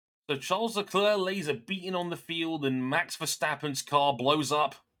So Charles Leclerc lays a beating on the field and Max Verstappen's car blows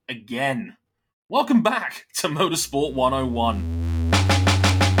up again. Welcome back to Motorsport 101.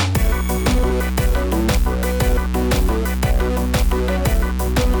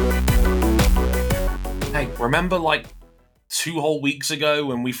 Hey, remember like 2 whole weeks ago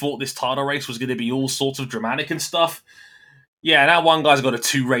when we thought this title race was going to be all sorts of dramatic and stuff? Yeah, now one guy's got a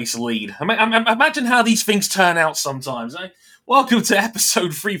 2-race lead. Imagine how these things turn out sometimes, eh? Welcome to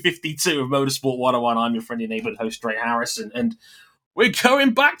episode 352 of Motorsport 101. I'm your friendly neighborhood host, Ray Harrison, and we're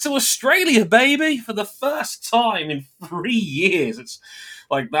going back to Australia, baby, for the first time in 3 years. It's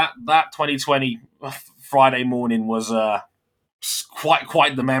like that 2020 Friday morning was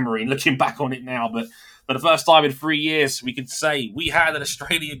quite the memory, looking back on it now, but for the first time in 3 years, we can say we had an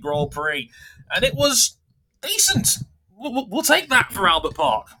Australian Grand Prix, and it was decent. We'll take that for Albert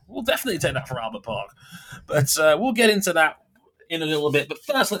Park. We'll definitely take that for Albert Park. But we'll get into that in a little bit. But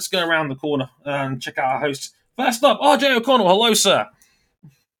first, let's go around the corner and check out our hosts. First up, RJ O'Connell. Hello, sir.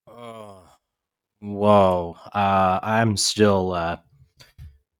 Whoa. I'm still... I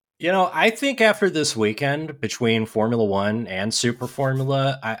think after this weekend between Formula One and Super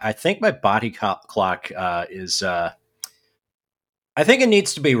Formula, I think my body clock is... I think it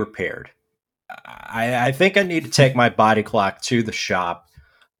needs to be repaired. I think I need to take my body clock to the shop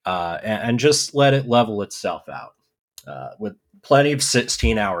and just let it level itself out with plenty of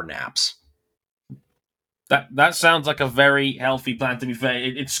 16-hour naps. That sounds like a very healthy plan, to be fair.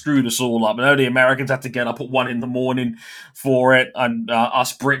 It screwed us all up. I know the Americans had to get up at 1 a.m. for it, and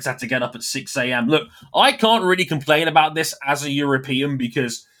us Brits had to get up at 6 a.m. Look, I can't really complain about this as a European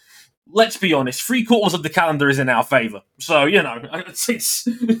because, let's be honest, 3/4 of the calendar is in our favour. So,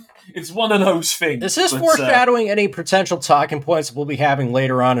 it's one of those things. Is this foreshadowing any potential talking points we'll be having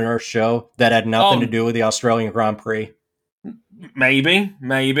later on in our show that had nothing to do with the Australian Grand Prix? Maybe.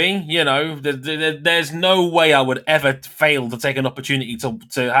 There's no way I would ever fail to take an opportunity to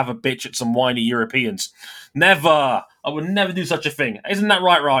have a bitch at some whiny Europeans. Never. I would never do such a thing. Isn't that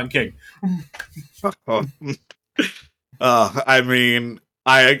right, Ryan King?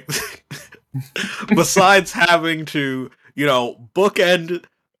 I besides having to, bookend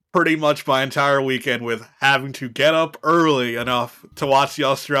pretty much my entire weekend with having to get up early enough to watch the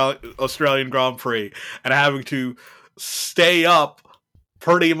Australian Grand Prix and having to stay up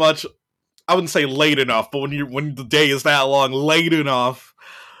pretty much, I wouldn't say late enough, but when the day is that long, late enough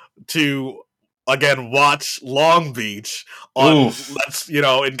to again watch Long Beach on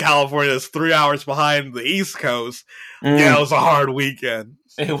in California, that's 3 hours behind the East Coast. Yeah, it was a hard weekend.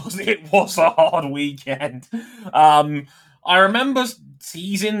 It was a hard weekend. I remember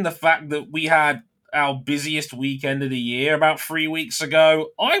teasing the fact that we had our busiest weekend of the year about 3 weeks ago.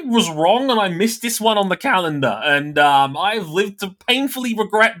 I was wrong and I missed this one on the calendar, and I've lived to painfully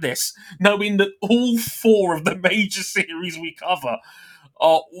regret this, knowing that all 4 of the major series we cover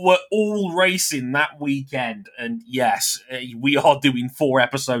were all racing that weekend. And yes, we are doing 4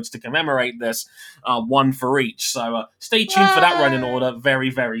 episodes to commemorate this, 1 for each. So stay tuned for that running order very,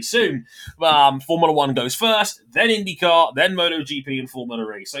 very soon. Formula 1 goes first, then IndyCar, then MotoGP and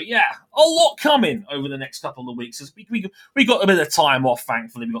Formula E. So yeah, a lot coming over the next couple of weeks. We got a bit of time off,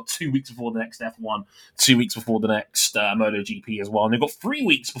 thankfully. We got 2 weeks before the next F1, 2 weeks before the next MotoGP as well. And we've got 3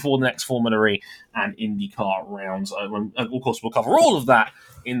 weeks before the next Formula E and IndyCar rounds. Of course, we'll cover all of that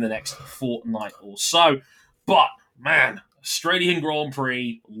in the next fortnight or so. But, man, Australian Grand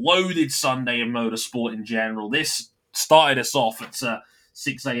Prix, loaded Sunday in motorsport in general. This started us off at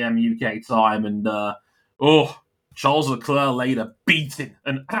 6 a.m. UK time, and Charles Leclerc laid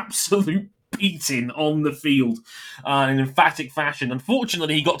an absolute beating on the field in emphatic fashion.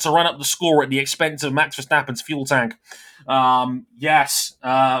 Unfortunately, he got to run up the score at the expense of Max Verstappen's fuel tank. Max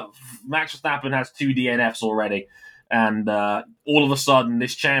Verstappen has 2 DNFs already. And all of a sudden,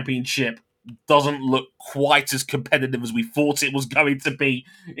 this championship doesn't look quite as competitive as we thought it was going to be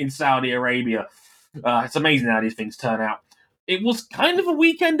in Saudi Arabia. It's amazing how these things turn out. It was kind of a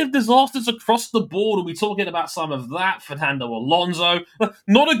weekend of disasters across the board. We'll be talking about some of that. Fernando Alonso.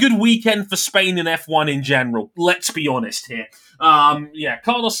 Not a good weekend for Spain and F1 in general. Let's be honest here.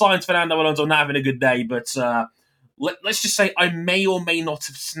 Carlos Sainz, Fernando Alonso not having a good day, but... let's just say I may or may not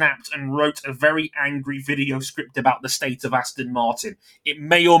have snapped and wrote a very angry video script about the state of Aston Martin. It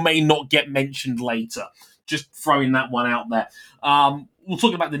may or may not get mentioned later. Just throwing that one out there. We'll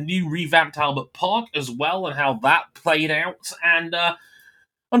talk about the new revamped Albert Park as well and how that played out. And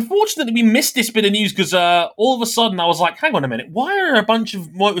unfortunately, we missed this bit of news because all of a sudden I was like, hang on a minute, why are a bunch of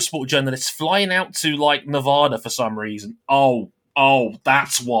motorsport journalists flying out to Nevada for some reason? Oh,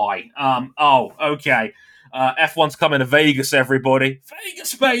 that's why. Okay. F1's coming to Vegas, everybody.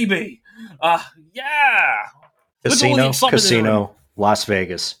 Vegas, baby. Yeah. Look at all the excitement in the room. Casino, Las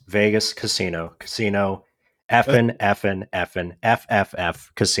Vegas, Vegas, casino, effin, FFF,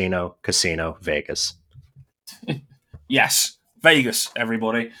 casino, Vegas. Yes, Vegas,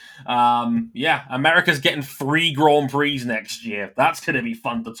 everybody. Yeah, America's getting 3 Grand Prix next year. That's going to be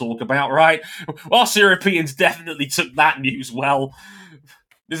fun to talk about, right? Us Europeans definitely took that news well.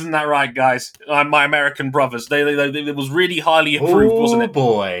 Isn't that right, guys? My American brothers. It was really highly approved, wasn't it? Oh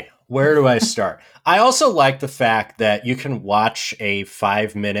boy, where do I start? I also like the fact that you can watch a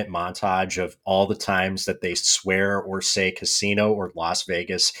 5-minute montage of all the times that they swear or say casino or Las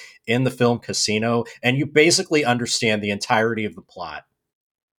Vegas in the film Casino, and you basically understand the entirety of the plot.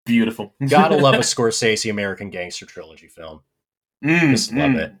 Beautiful. Gotta love a Scorsese American Gangster Trilogy film. Just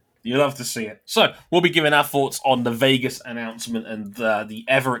love it. You love to see it. So, we'll be giving our thoughts on the Vegas announcement and the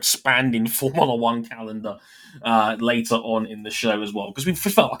ever-expanding Formula One calendar later on in the show as well, because we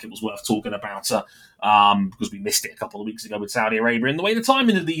felt like it was worth talking about because we missed it a couple of weeks ago with Saudi Arabia and the way the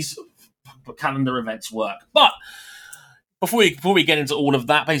timing of these calendar events work. But before we get into all of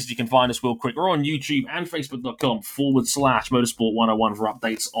that, basically you can find us real quick. We're on YouTube and Facebook.com/Motorsport101 for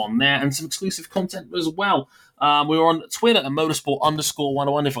updates on there and some exclusive content as well. We're on Twitter at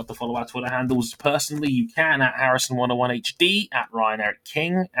Motorsport_101. If you'd like to follow our Twitter handles personally, you can at Harrison101HD, at Ryan Eric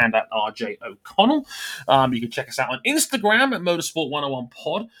King, and at RJ O'Connell. You can check us out on Instagram at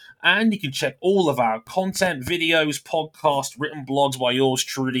Motorsport101pod, and you can check all of our content, videos, podcasts, written blogs by yours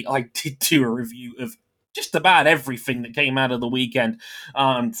truly. I did do a review of just about everything that came out of the weekend.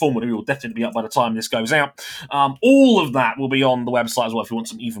 Formula E will definitely be up by the time this goes out. All of that will be on the website as well if you want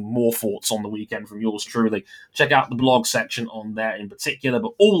some even more thoughts on the weekend from yours truly. Check out the blog section on there in particular,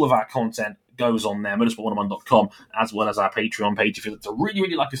 but all of our content goes on there, motorsport101.com, as well as our Patreon page. If you'd like to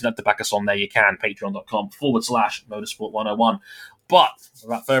really like us and have to back us on there, you can, patreon.com/motorsport101. But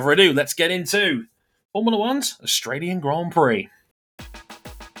without further ado, let's get into Formula One's Australian Grand Prix.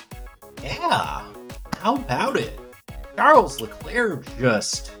 Yeah. How about it? Charles Leclerc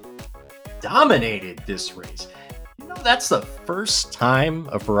just dominated this race. You know, that's the first time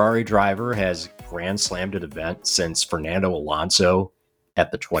a Ferrari driver has Grand Slammed an event since Fernando Alonso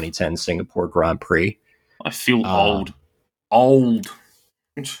at the 2010 Singapore Grand Prix. I feel old.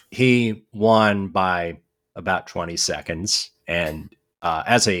 He won by about 20 seconds. And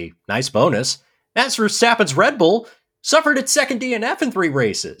as a nice bonus, Max Verstappen's Red Bull suffered its second DNF in 3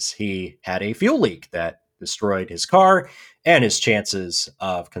 races. He had a fuel leak that destroyed his car and his chances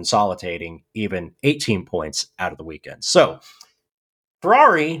of consolidating even 18 points out of the weekend. So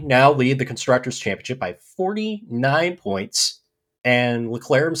Ferrari now lead the Constructors' Championship by 49 points, and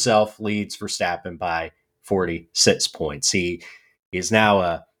Leclerc himself leads Verstappen by 46 points. He is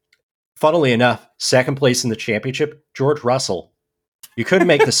now, funnily enough, second place in the championship. George Russell. You couldn't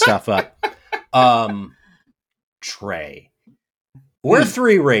make this stuff up. Trey, we're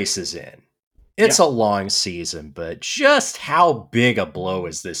 3 races in. It's a long season, but just how big a blow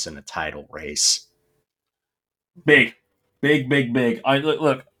is this in a title race? Big.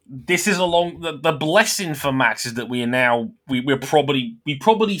 Look. This is the blessing for Max is that we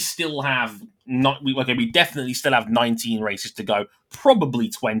probably still have we definitely still have 19 races to go, probably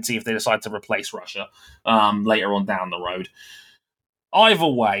 20 if they decide to replace Russia later on down the road. Either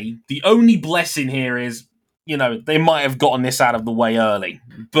way, the only blessing here is, they might have gotten this out of the way early,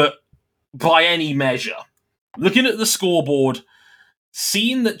 but by any measure, looking at the scoreboard,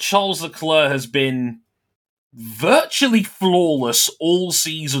 seeing that Charles Leclerc has been virtually flawless all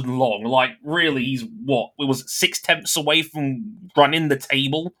season long, like really, he's 6/10 away from running the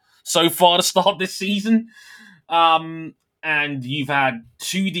table so far to start this season. And you've had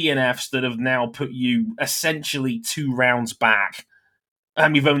 2 DNFs that have now put you essentially 2 rounds back,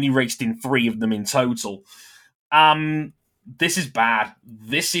 and we've only raced in 3 of them in total. This is bad.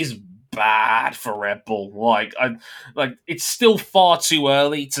 This is bad for Red Bull. It's still far too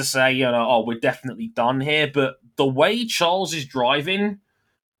early to say, we're definitely done here. But the way Charles is driving,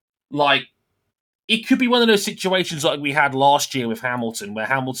 it could be one of those situations like we had last year with Hamilton, where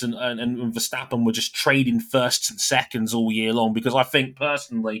Hamilton and Verstappen were just trading firsts and seconds all year long. Because I think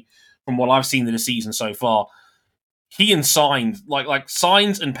personally, from what I've seen in the season so far, he and Sainz,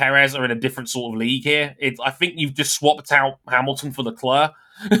 Sainz and Perez are in a different sort of league here. I think you've just swapped out Hamilton for Leclerc,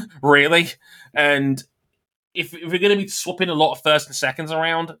 really. And if we're going to be swapping a lot of first and seconds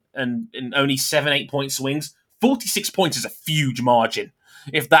around and only 7-8 point swings, 46 points is a huge margin.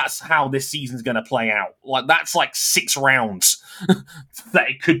 If that's how this season's going to play out, that's 6 rounds that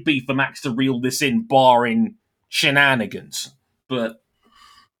it could be for Max to reel this in, barring shenanigans. But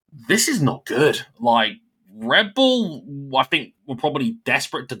this is not good. Red Bull, I think, were probably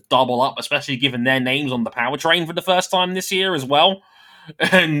desperate to double up, especially given their names on the powertrain for the first time this year as well.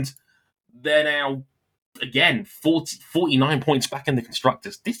 And they're now, again, 49 points back in the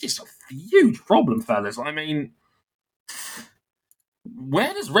Constructors. This is a huge problem, fellas. I mean,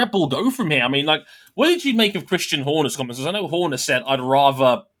 where does Red Bull go from here? I mean, like, what did you make of Christian Horner's comments? Because I know Horner said, I'd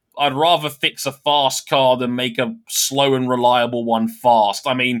rather fix a fast car than make a slow and reliable one fast.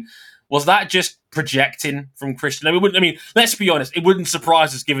 I mean, was that just projecting from Christian? I mean, let's be honest, it wouldn't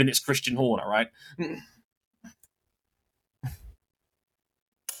surprise us given it's Christian Horner, right?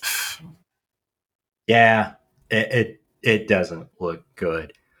 Yeah, it doesn't look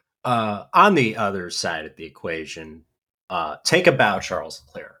good. On the other side of the equation, take a bow, Charles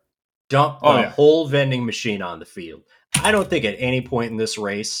Leclerc. Dump the whole vending machine on the field. I don't think at any point in this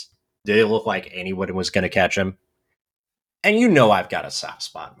race did it look like anyone was going to catch him. And you know I've got a soft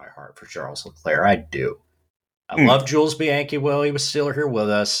spot in my heart for Charles Leclerc. I do. I love Jules Bianchi while he was still here with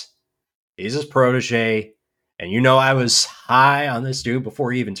us. He's his protege. And you know I was high on this dude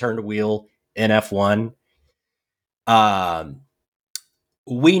before he even turned a wheel in F1.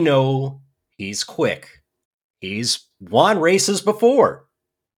 We know he's quick. He's won races before.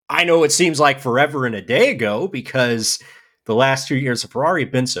 I know it seems like forever and a day ago because the last 2 years of Ferrari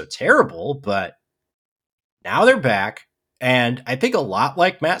have been so terrible, but now they're back. And I think a lot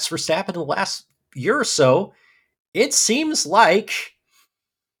like Max Verstappen in the last year or so, it seems like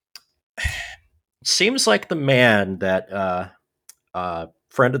the man that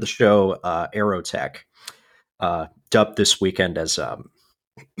friend of the show, Aerotech, dubbed this weekend as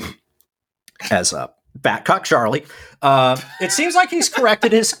Batcock Charlie. It seems like he's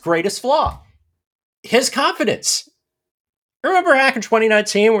corrected his greatest flaw, his confidence. Remember back in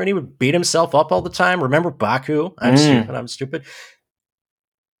 2019 when he would beat himself up all the time? Remember Baku? I'm stupid.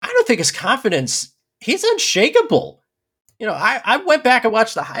 I don't think his confidence, he's unshakable. You know, I went back and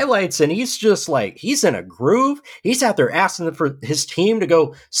watched the highlights and he's just like, he's in a groove. He's out there asking for his team to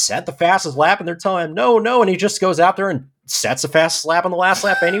go set the fastest lap and they're telling him no. And he just goes out there and sets the fastest lap on the last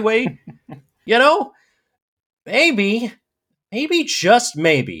lap anyway. You know, maybe, just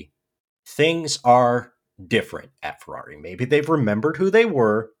maybe, things are different at Ferrari. Maybe they've remembered who they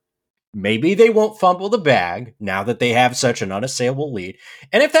were. Maybe they won't fumble the bag now that they have such an unassailable lead.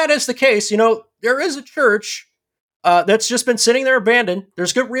 And if that is the case, you know, there is a church that's just been sitting there abandoned.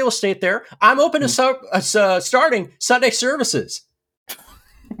 There's good real estate there. I'm open to starting Sunday services.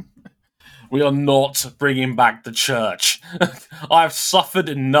 We are not bringing back the church. I've suffered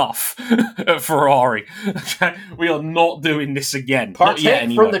enough at Ferrari. We are not doing this again.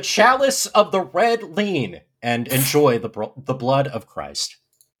 Partake from the chalice of the red lean and enjoy the blood of Christ.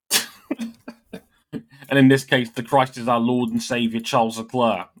 And in this case, the Christ is our Lord and Savior, Charles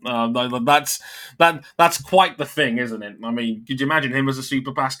Leclerc. That's quite the thing, isn't it? I mean, could you imagine him as a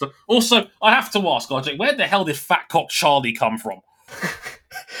super pastor? Also, I have to ask, RJ, where the hell did Fat Cock Charlie come from?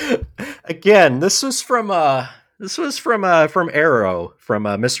 Again, this was from Aero, from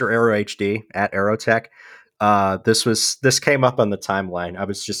Mr. Aero HD at Aerotech. This came up on the timeline.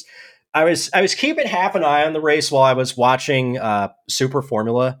 I was keeping half an eye on the race while I was watching Super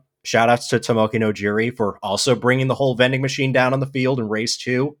Formula. Shoutouts to Tomoki Nojiri for also bringing the whole vending machine down on the field in race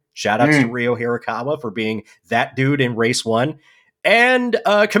 2. Shoutouts to Ryo Hirakawa for being that dude in race 1. And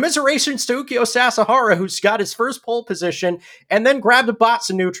commiserations to Ukyo Sasahara, who's got his first pole position and then grabbed the bots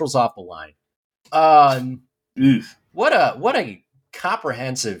and neutrals off the line. What a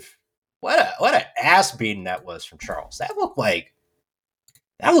comprehensive, what an ass beating that was from Charles. That looked like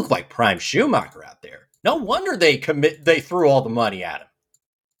prime Schumacher out there. No wonder they threw all the money at him.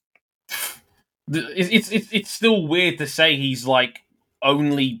 It's still weird to say he's like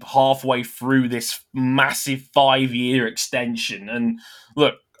only halfway through this massive 5-year extension. And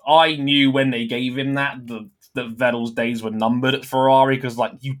look, I knew when they gave him that Vettel's days were numbered at Ferrari, because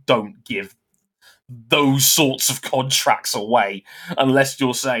like you don't give those sorts of contracts away unless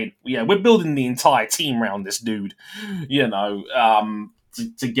you're saying, yeah, we're building the entire team around this dude, you know,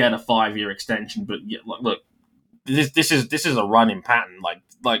 to get a 5-year extension. But yeah, look, this is a running pattern. Like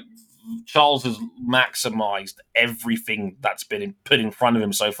Charles has maximized everything that's been put in front of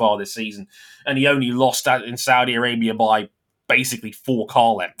him so far this season, and he only lost out in Saudi Arabia by basically 4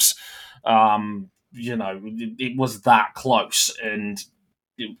 car lengths. You know, it was that close, and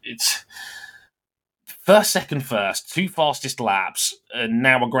it's first, 2 fastest laps, and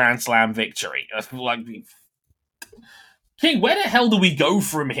now a Grand Slam victory. Like, King, where the hell do we go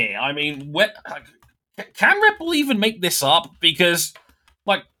from here? I mean, can Red Bull even make this up? Because,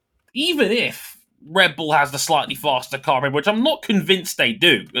 like, even if Red Bull has the slightly faster car, which I'm not convinced they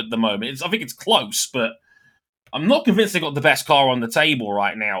do at the moment, I think it's close, but I'm not convinced they got the best car on the table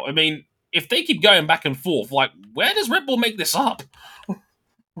right now. I mean, if they keep going back and forth, like, where does Red Bull make this up?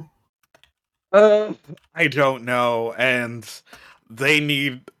 I don't know, and they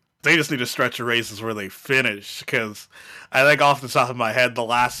just need to stretch the races where they finish, because I think off the top of my head, the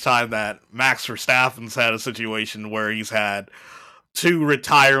last time that Max Verstappen's had a situation where he's had 2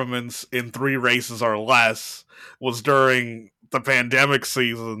 retirements in 3 races or less was during the pandemic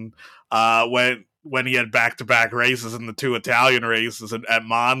season, when he had back-to-back races in the 2 Italian races at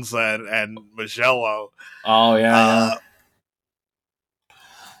Monza and Mugello. Oh, yeah.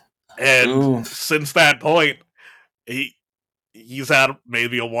 And Ooh. since that point, he's had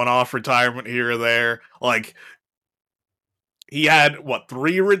maybe a one-off retirement here or there. Like, he had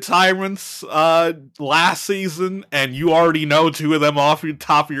 3 retirements last season, and you already know 2 of them off your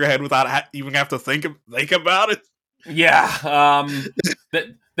top of your head without even have to think about it. Yeah,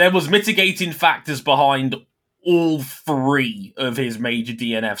 there was mitigating factors behind all 3 of his major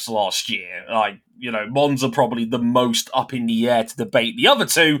DNFs last year. Like, Monza probably the most up in the air to debate. The other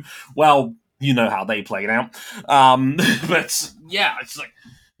 2, well, you know how they played out. But yeah, it's like,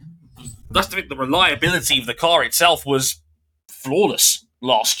 that's the reliability of the car itself was flawless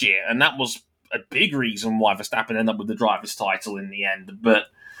last year, and that was a big reason why Verstappen ended up with the driver's title in the end. But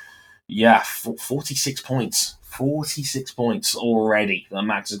yeah, 46 points. 46 points already that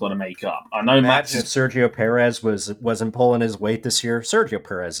Max has got to make up. I know Max if Sergio Perez wasn't pulling his weight this year. Sergio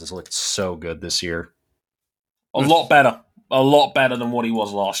Perez has looked so good this year. A lot better than what he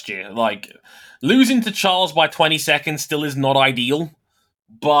was last year. Like, losing to Charles by 20 seconds still is not ideal,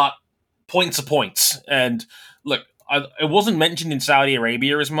 but points are points. And look, it wasn't mentioned in Saudi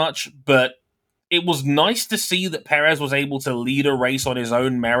Arabia as much, but it was nice to see that Perez was able to lead a race on his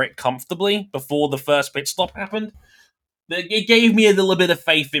own merit comfortably before the first pit stop happened. It gave me a little bit of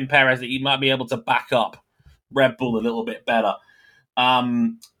faith in Perez that he might be able to back up Red Bull a little bit better.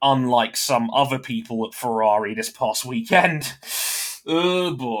 Unlike some other people at Ferrari this past weekend.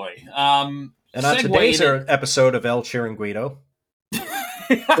 Oh boy. And on today's episode of El Chiringuito.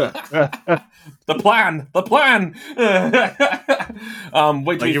 The plan.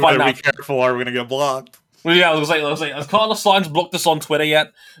 Wait till we find out. Be careful, or we're gonna get blocked. Well, yeah, I was gonna say, has Carlos Sainz blocked us on Twitter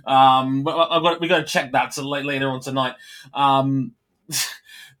yet? We got to check that later on tonight.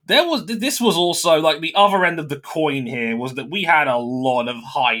 This was also like the other end of the coin here was that we had a lot of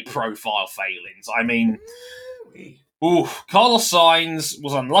high profile failings. I mean, Carlos Sainz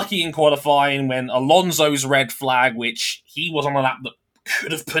was unlucky in qualifying when Alonso's red flag, which he was on a lap that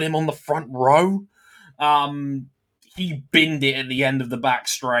could have put him on the front row. He binned it at the end of the back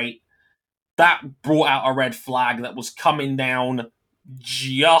straight. That brought out a red flag that was coming down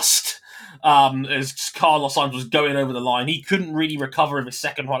just as Carlos Sainz was going over the line. He couldn't really recover in his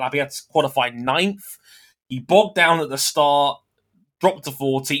second hot lap. He had to qualify 9th. He bogged down at the start, dropped to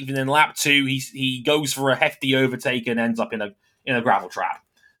 14th, and then lap 2, he goes for a hefty overtake and ends up in a gravel trap.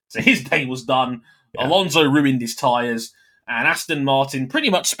 So his day was done. Yeah. Alonso ruined his tyres, and Aston Martin pretty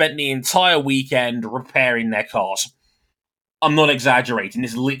much spent the entire weekend repairing their cars. I'm not exaggerating.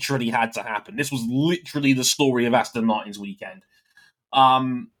 This literally had to happen. This was literally the story of Aston Martin's weekend.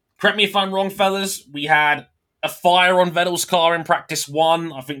 Correct me if I'm wrong, fellas. We had a fire on Vettel's car in practice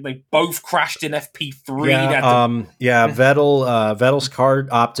 1. I think they both crashed in FP3. Vettel's car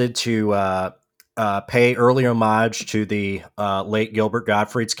opted to pay early homage to the late Gilbert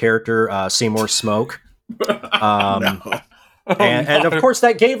Gottfried's character, Seymour Smoke. And of course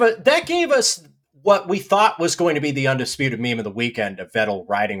that gave us what we thought was going to be the undisputed meme of the weekend of Vettel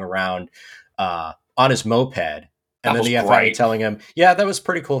riding around on his moped. And then the FIA telling him, yeah, that was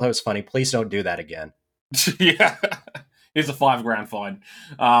pretty cool. That was funny. Please don't do that again. Yeah. Here's a $5,000 fine.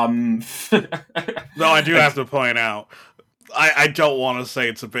 No, I do have to point out, I don't want to say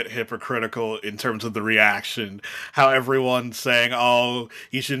it's a bit hypocritical in terms of the reaction. How everyone's saying, oh,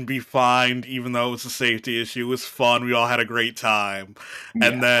 he shouldn't be fined, even though it's a safety issue. It was fun. We all had a great time. Yeah.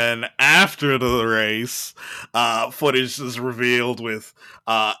 And then after the race, footage is revealed with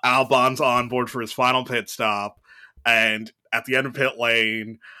Albon's on board for his final pit stop. And at the end of pit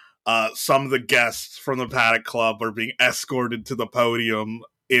lane, some of the guests from the Paddock Club are being escorted to the podium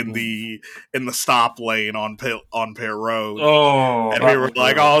in the stop lane on pit road. Oh, and we were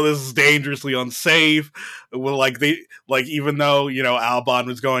like, "Oh, this is dangerously unsafe." Well, even though Albon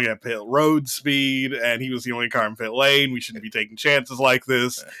was going at pit road speed and he was the only car in pit lane, we shouldn't be taking chances like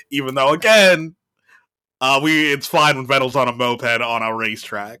this. Even though, again, it's fine when Vettel's on a moped on a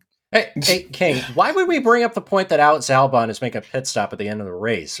racetrack. Hey, King, why would we bring up the point that Alex Albon is making a pit stop at the end of the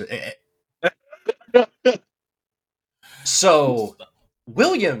race? So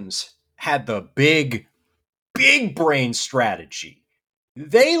Williams had the big big brain strategy.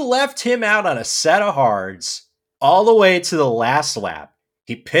 They left him out on a set of hards all the way to the last lap.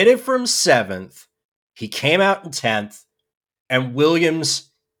 He pitted from 7th. He came out in 10th. And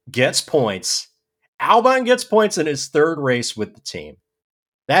Williams gets points. Albon gets points in his 3rd race with the team.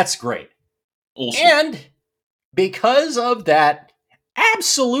 That's great. Awesome. And because of that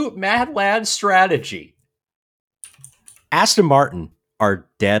absolute mad lad strategy, Aston Martin are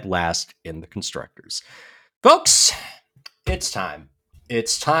dead last in the constructors. Folks, it's time.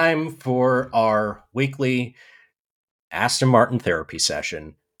 It's time for our weekly Aston Martin therapy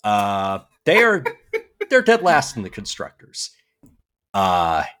session. They're dead last in the constructors.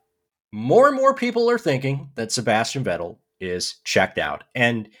 More and more people are thinking that Sebastian Vettel is checked out.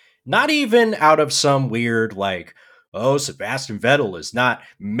 And not even out of some weird, like, oh, Sebastian Vettel is not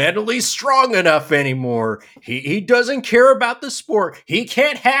mentally strong enough anymore. He doesn't care about the sport. He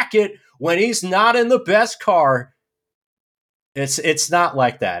can't hack it when he's not in the best car. It's not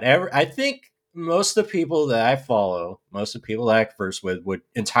like that. I think most of the people that I follow, most of the people that I converse with, would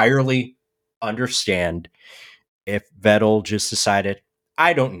entirely understand if Vettel just decided,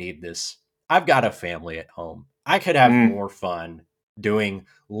 I don't need this. I've got a family at home. I could have more fun doing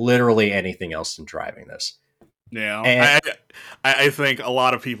literally anything else than driving this. Yeah, And I think a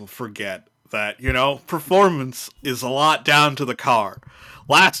lot of people forget that, performance is a lot down to the car.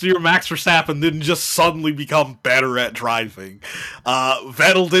 Last year, Max Verstappen didn't just suddenly become better at driving.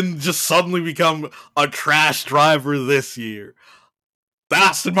 Vettel didn't just suddenly become a trash driver this year. The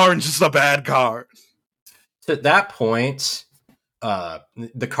Aston Martin's just a bad car. to that point,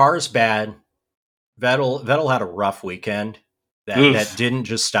 the car's bad. Vettel had a rough weekend that didn't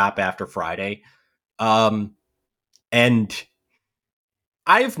just stop after Friday. And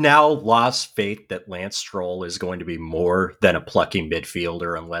I've now lost faith that Lance Stroll is going to be more than a plucky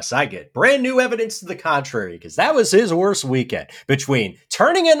midfielder unless I get brand new evidence to the contrary, because that was his worst weekend, between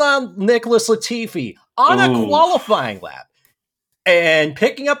turning in on Nicholas Latifi on a qualifying lap and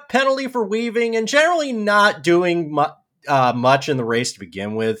picking up a penalty for weaving and generally not doing much in the race to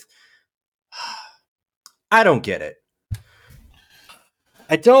begin with. I don't get it.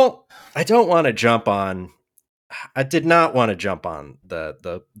 I don't want to jump on. I did not want to jump on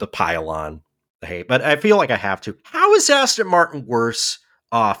the pile-on, the hate, but I feel like I have to. How is Aston Martin worse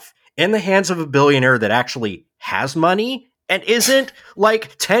off in the hands of a billionaire that actually has money and isn't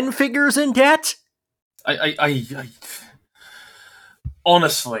like 10 figures in debt? I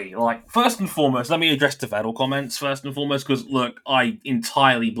honestly, like, first and foremost, let me address the Vettel comments first and foremost, because, look, I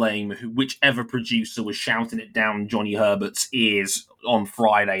entirely blame whichever producer was shouting it down Johnny Herbert's ears on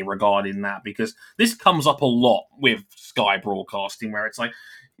Friday regarding that, because this comes up a lot with Sky Broadcasting, where it's like,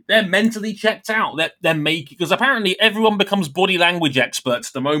 they're mentally checked out. They're making, because apparently everyone becomes body language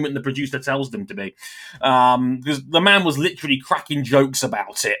experts the moment the producer tells them to be. Because the man was literally cracking jokes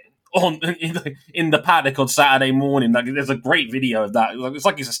about it in the paddock on Saturday morning. Like, there's a great video of that. It's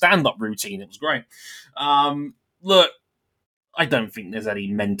like it's a stand-up routine. It was great. Look, I don't think there's any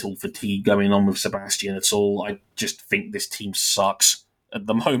mental fatigue going on with Sebastian at all. I just think this team sucks at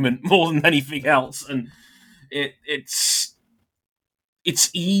the moment more than anything else, and it's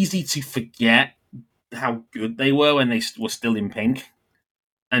easy to forget how good they were when they were still in pink.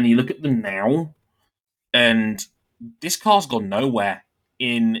 And you look at them now, and this car's gone nowhere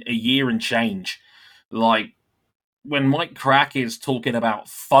in a year and change. Like, when Mike Crack is talking about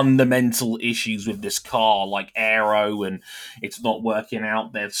fundamental issues with this car, like aero, and it's not working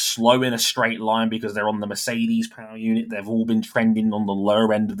out, they're slow in a straight line because they're on the Mercedes power unit. They've all been trending on the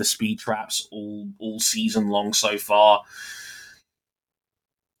lower end of the speed traps all season long so far.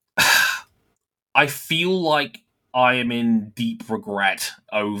 I feel like I am in deep regret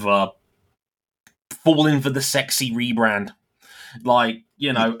over falling for the sexy rebrand. Like,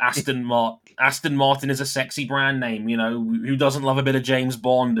 Aston Martin is a sexy brand name. Who doesn't love a bit of James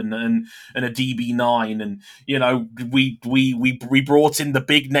Bond and a DB9? And we brought in the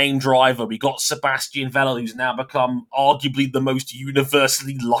big name driver. We got Sebastian Vettel, who's now become arguably the most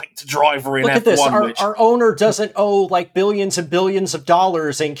universally liked driver in F1. Look at this. Our owner doesn't owe like billions and billions of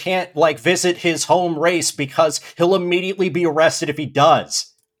dollars and can't like visit his home race because he'll immediately be arrested if he does.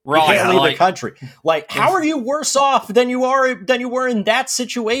 Right, you can't leave the country. Like, how are you worse off than you were in that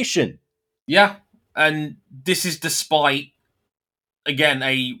situation? Yeah, and this is despite, again,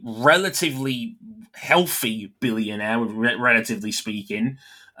 a relatively healthy billionaire, relatively speaking,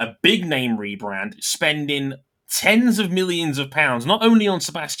 a big name rebrand, spending tens of millions of pounds, not only on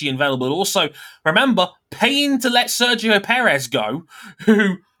Sebastian Vettel, but also, remember, paying to let Sergio Perez go,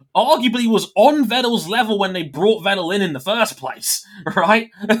 who arguably was on Vettel's level when they brought Vettel in the first place, right?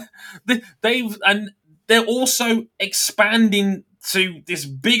 They've they're also expanding to this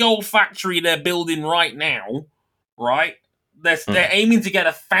big old factory they're building right now, right? They're aiming to get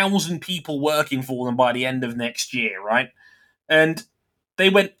 1,000 people working for them by the end of next year, right? And they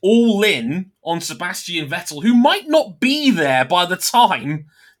went all in on Sebastian Vettel, who might not be there by the time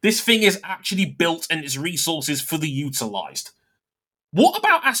this thing is actually built and its resources fully utilized. What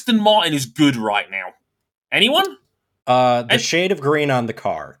about Aston Martin is good right now? Anyone? The shade of green on the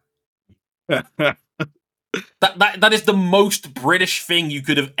car. That is the most British thing you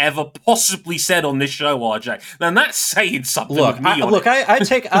could have ever possibly said on this show, RJ. Then that's saying something. Look, with me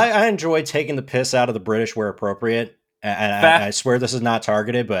I enjoy taking the piss out of the British where appropriate, and I swear this is not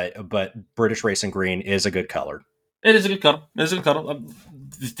targeted, but British racing green is a good color. It is a good color. It is a good color.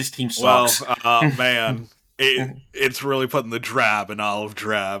 This team sucks. Well, man. It's really putting the drab in olive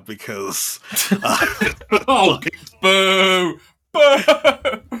drab because oh, boo! Like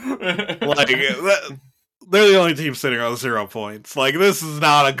they're the only team sitting on 0 points. Like, this is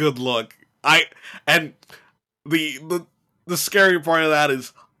not a good look. And the scary part of that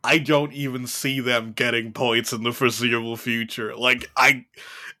is I don't even see them getting points in the foreseeable future. Like,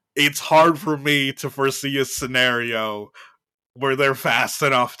 it's hard for me to foresee a scenario where they're fast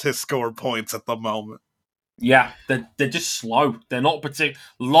enough to score points at the moment. Yeah, they're just slow. They're not particular.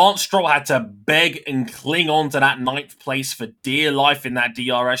 Lance Stroll had to beg and cling on to that 9th place for dear life in that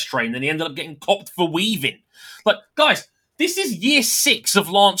DRS train. Then he ended up getting copped for weaving. Like, guys, this is year 6 of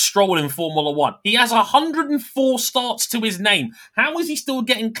Lance Stroll in Formula 1. He has 104 starts to his name. How is he still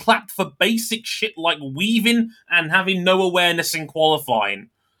getting clapped for basic shit like weaving and having no awareness in qualifying?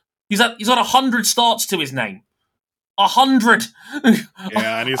 He's got 100 starts to his name. 100!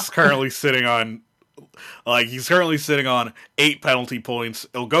 Yeah, and he's currently sitting on 8 penalty points.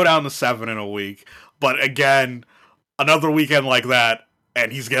 It'll go down to 7 in a week. But again, another weekend like that,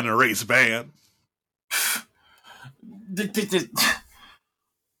 and he's getting a race ban.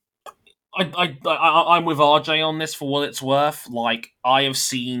 I'm with RJ on this for what it's worth. Like, I have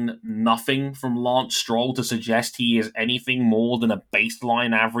seen nothing from Lance Stroll to suggest he is anything more than a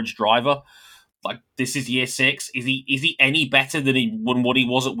baseline average driver. Like, this is year 6. Is he any better than what he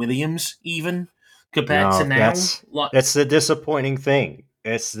was at Williams, even? Compared to now? That's the disappointing thing.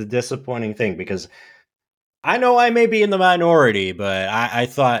 It's the disappointing thing, because I know I may be in the minority, but I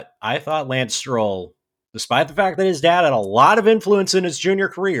thought Lance Stroll, despite the fact that his dad had a lot of influence in his junior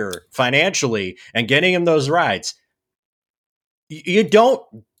career financially and getting him those rides, you don't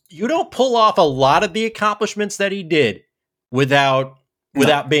pull off a lot of the accomplishments that he did without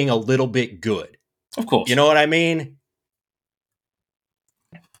being a little bit good. Of course. You know what I mean?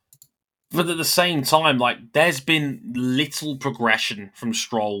 But at the same time, like, there's been little progression from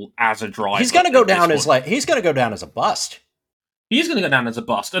Stroll as a driver. He's going to go down as a bust. He's going to go down as a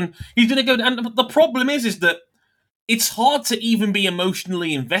bust, and he's going to go down. And the problem is that it's hard to even be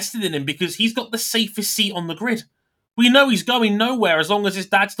emotionally invested in him because he's got the safest seat on the grid. We know he's going nowhere as long as his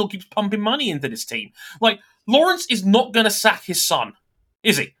dad still keeps pumping money into this team. Like, Lawrence is not going to sack his son,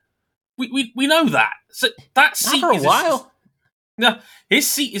 is he? We know that. So that seat not for a while. No,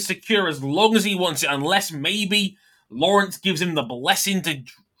 his seat is secure as long as he wants it, unless maybe Lawrence gives him the blessing to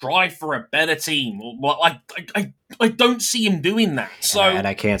drive for a better team. Well, I don't see him doing that. So and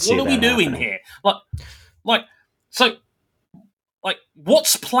I can't see what are we doing here?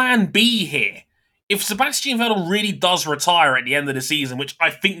 What's plan B here? If Sebastian Vettel really does retire at the end of the season, which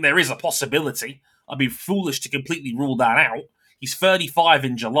I think there is a possibility, I'd be foolish to completely rule that out. He's 35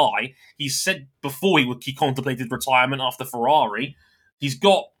 in July. He's said before he contemplated retirement after Ferrari. He's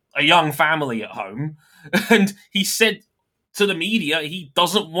got a young family at home. And he said to the media he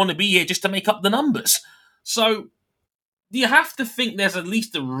doesn't want to be here just to make up the numbers. So you have to think there's at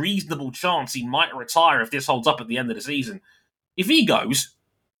least a reasonable chance he might retire if this holds up at the end of the season. If he goes,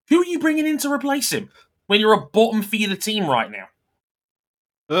 who are you bringing in to replace him when you're a bottom feeder team right now?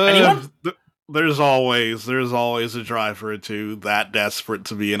 Anyone? There's always a driver or two that desperate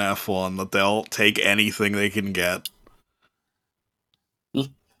to be in F1 that they'll take anything they can get.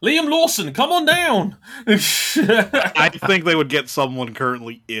 Liam Lawson, come on down! I think they would get someone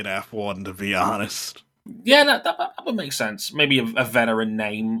currently in F1, to be honest. Yeah, that would make sense. Maybe a veteran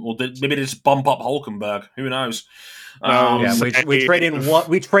name, or maybe they just bump up Hulkenberg. Who knows? We trade in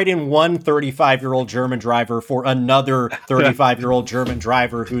one 35-year-old German driver for another 35-year-old German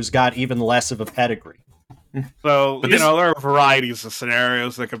driver who's got even less of a pedigree. So, there are varieties of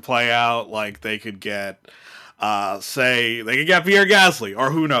scenarios that could play out. Like, they could get, they could get Pierre Gasly,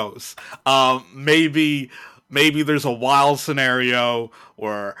 or who knows. Maybe there's a wild scenario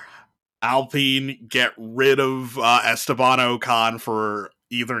where Alpine get rid of Esteban Ocon for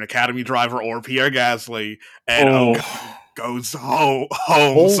either an Academy driver or Pierre Gasly, and Oh. goes home,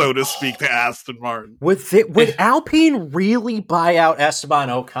 so to speak, to Aston Martin. Would Alpine really buy out Esteban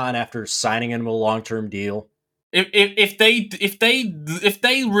Ocon after signing him a long-term deal? If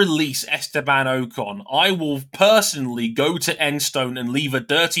they release Esteban Ocon, I will personally go to Enstone and leave a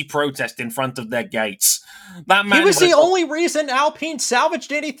dirty protest in front of their gates. That man He was the only reason Alpine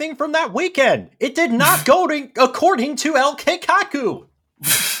salvaged anything from that weekend. It did not go according to El Keikaku.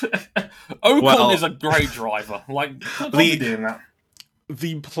 Ocon is a great driver. Like, don't be doing that.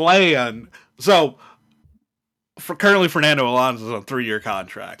 The plan. So, currently Fernando Alonso is on a 3-year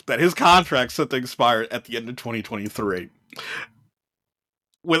contract. That his contract set to expire at the end of 2023.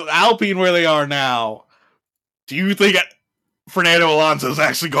 With Alpine where they are now, do you think Fernando Alonso is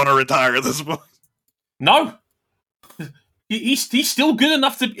actually going to retire at this point? No. He's still good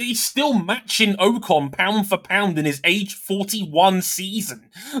enough to. He's still matching Ocon pound for pound in his age 41 season.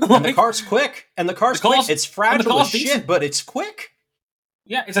 And the car's quick. It's fragile as shit, but it's quick.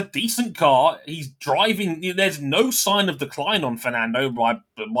 Yeah, it's a decent car. He's driving. There's no sign of decline on Fernando by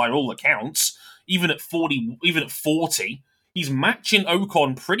all accounts. Even at 40, he's matching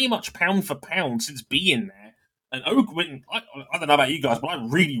Ocon pretty much pound for pound since being there. And Ocon, I don't know about you guys, but I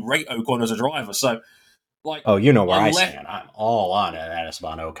really rate Ocon as a driver. So, like, oh, you know where I stand. I'm all on that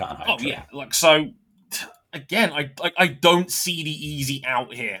Esteban Ocon hype. Oh yeah, like so. Again, I don't see the easy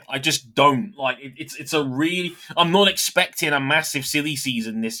out here. I just don't. Like, it's a really... I'm not expecting a massive silly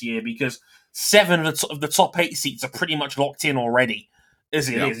season this year because 7 of the top 8 seats are pretty much locked in already, as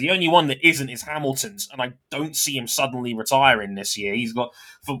it is. The only one that isn't is Hamilton's, and I don't see him suddenly retiring this year. He's got...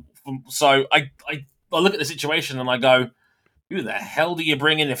 So I look at the situation and I go, who the hell do you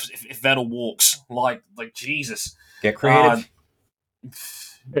bring in if Vettel walks? Like Jesus. Get creative.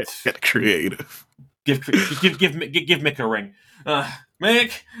 Get creative. Give Mick a ring.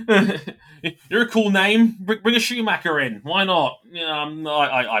 Mick, you're a cool name. Bring a Schumacher in. Why not?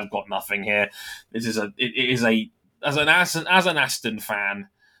 I've got nothing here. This is as an Aston fan.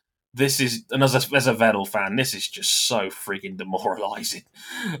 This is, and as a Vettel fan, this is just so freaking demoralizing.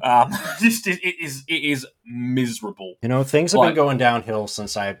 It is miserable. You know, things have been going downhill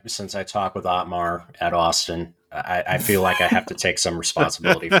since I talked with Otmar at Austin. I feel like I have to take some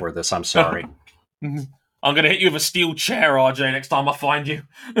responsibility for this. I'm sorry. I'm going to hit you with a steel chair, RJ, next time I find you.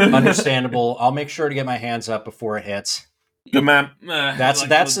 Understandable. I'll make sure to get my hands up before it hits. Good man. That's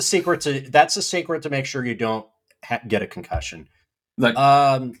the secret to make sure you don't get a concussion.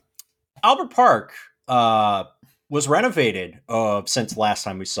 Albert Park was renovated since last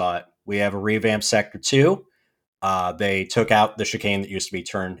time we saw it. We have a revamped Sector 2. They took out the chicane that used to be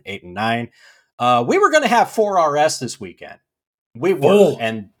turn 8 and 9. We were going to have 4RS this weekend. We were,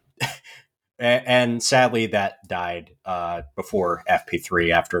 and sadly that died before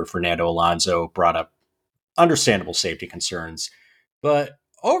FP3 after Fernando Alonso brought up understandable safety concerns. But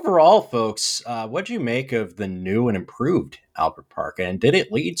overall, folks, what do you make of the new and improved Albert Park, and did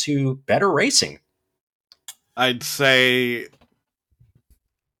it lead to better racing? I'd say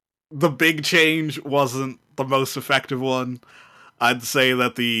the big change wasn't the most effective one. I'd say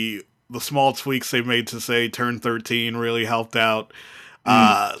that the small tweaks they made to, say, turn 13 really helped out.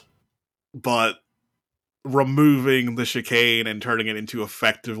 But removing the chicane and turning it into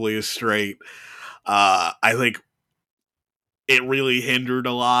effectively a straight, I think it really hindered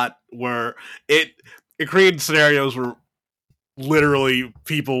a lot, where it created scenarios where literally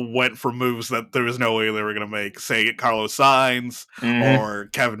people went for moves that there was no way they were going to make. Say Carlos Sainz or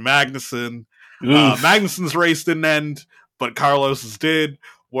Kevin Magnussen. Magnussen's race didn't end, but Carlos's did,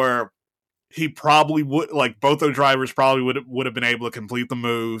 where he probably would, like, both those drivers probably would have been able to complete the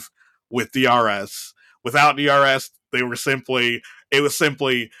move with DRS. Without DRS, it was simply,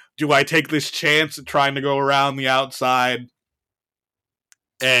 do I take this chance at trying to go around the outside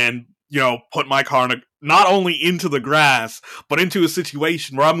and, put my car not only into the grass, but into a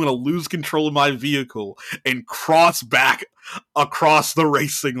situation where I'm going to lose control of my vehicle and cross back across the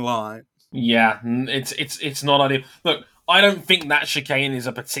racing line? Yeah, it's not ideal. Look, I don't think that chicane is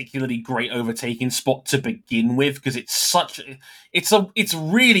a particularly great overtaking spot to begin with, because it's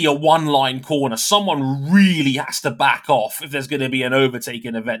really a one-line corner. Someone really has to back off if there's going to be an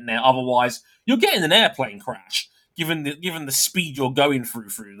overtaking event there. Otherwise, you're getting an airplane crash, given the speed you're going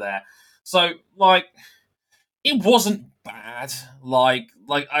through there. So, it wasn't bad.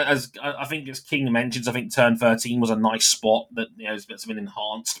 As I think as King mentions, I think turn 13 was a nice spot that has been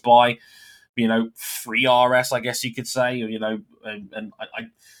enhanced by 3RS, I guess you could say. And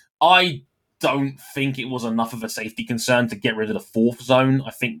I don't think it was enough of a safety concern to get rid of the fourth zone.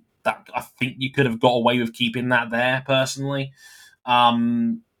 I think you could have got away with keeping that there, personally.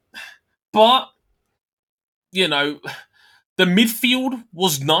 But you know, the midfield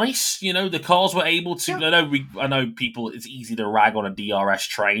was nice. You know, the cars were able to. Yeah. I know people. It's easy to rag on a DRS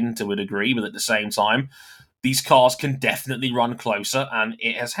train to a degree, but at the same time, these cars can definitely run closer, and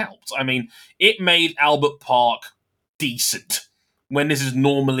it has helped. I mean, it made Albert Park decent when this is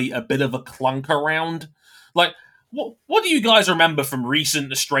normally a bit of a clunk around. Like, what do you guys remember from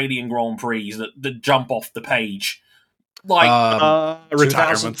recent Australian Grand Prix that jump off the page? Like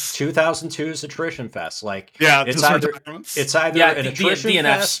retirements. 2002's Attrition Fest. Like, Yeah, it's just either retirements. it's either Yeah, an the Attrition DNFs.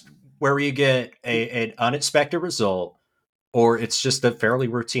 Fest where you get an unexpected result, or it's just a fairly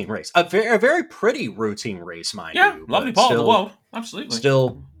routine race. A very pretty routine race, mind yeah, you. lovely but part of the still- world. Absolutely.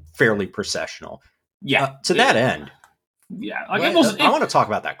 Still fairly processional. Yeah. To that end, Yeah. Like, I it wasn't. want to talk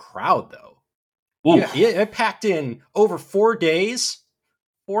about that crowd, though. Ooh. Yeah, it packed in over 4 days,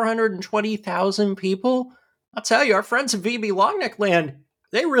 420,000 people. I'll tell you, our friends in VB Longneck Land,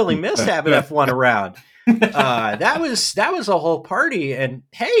 they really missed having F1 around. That was a whole party. And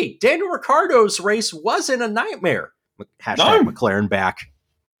hey, Daniel Ricciardo's race wasn't a nightmare. Hashtag No. McLaren back.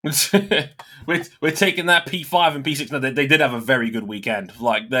 we're taking that P5 and P6. No, they did have a very good weekend.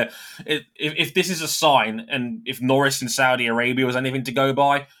 Like, if this is a sign, and if Norris in Saudi Arabia was anything to go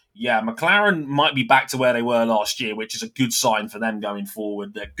by, yeah, McLaren might be back to where they were last year, which is a good sign for them going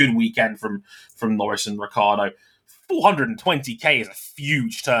forward. A good weekend from Norris and Ricciardo. 420k is a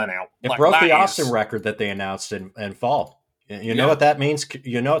huge turnout. It broke the Austin record that they announced in fall. You know what that means?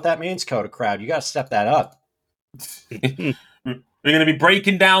 You know what that means, Coda Crowd? You got to step that up. We're going to be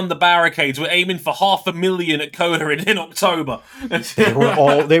breaking down the barricades. We're aiming for 500,000 at Coda in October.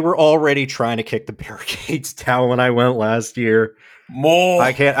 They were already trying to kick the barricades down when I went last year. More.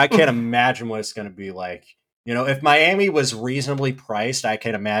 I can't imagine what it's going to be like. You know, if Miami was reasonably priced, I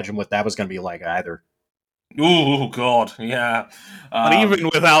can't imagine what that was going to be like either. Oh God, yeah. But even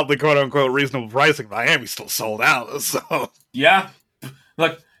without the quote unquote reasonable pricing, Miami's still sold out. So yeah,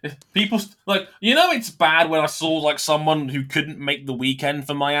 like people like, you know, it's bad when I saw like someone who couldn't make the weekend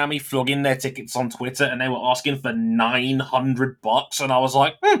for Miami flogging their tickets on Twitter, and they were asking for $900, and I was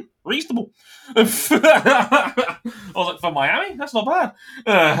like, reasonable. I was like, for Miami, that's not bad.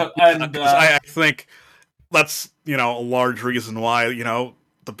 I think that's, you know, a large reason why, you know,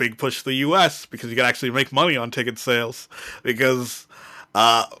 the big push to the US, because you can actually make money on ticket sales. Because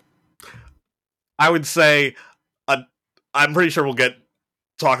I would say I'm pretty sure we'll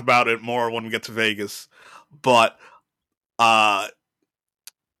talk about it more when we get to Vegas, but I'd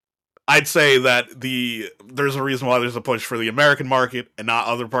say that there's a reason why there's a push for the American market and not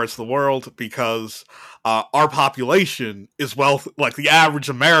other parts of the world, because our population is like the average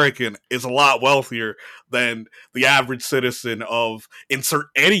American is a lot wealthier than the average citizen of insert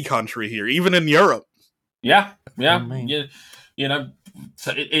any country here, even in Europe. Yeah. You know,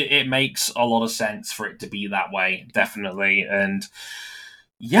 so it makes a lot of sense for it to be that way, definitely. And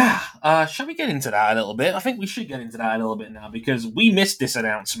yeah, shall we get into that a little bit? I think we should get into that a little bit now, because we missed this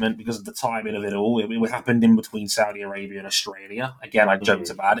announcement because of the timing of it all. It happened in between Saudi Arabia and Australia. Again, I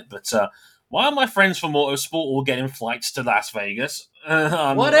joked about it, but why are my friends from Motorsport all getting flights to Las Vegas?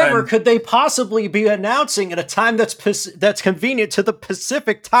 Whatever could they possibly be announcing at a time that's convenient to the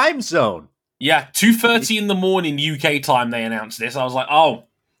Pacific time zone? Yeah, 2:30 in the morning UK time they announced this. I was like, oh,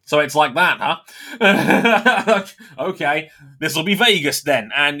 so it's like that, huh? Okay, this will be Vegas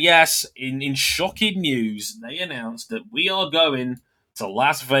then. And yes, in shocking news, they announced that we are going to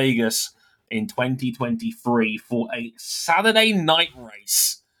Las Vegas in 2023 for a Saturday night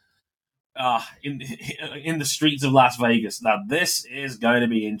race in the streets of Las Vegas. Now, this is going to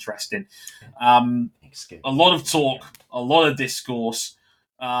be interesting. A lot of talk, a lot of discourse.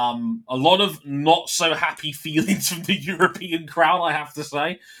 A lot of not so happy feelings from the European crowd, I have to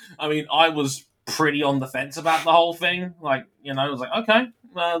say. I mean, I was pretty on the fence about the whole thing. Like, you know, I was like, okay,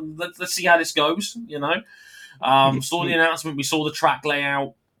 let's see how this goes, you know. Saw the announcement, we saw the track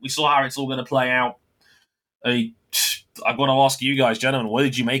layout, we saw how it's all going to play out. I want to ask you guys, gentlemen, what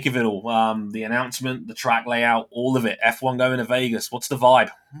did you make of it all? The announcement, the track layout, all of it. F1 going to Vegas. What's the vibe?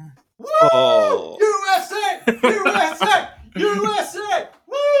 Woo! USA! USA! USA!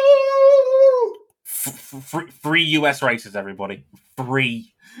 Woo! Free US races, everybody.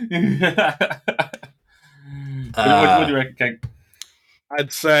 Free. What do you reckon, Kate?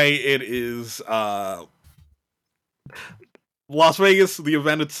 I'd say it is Las Vegas, the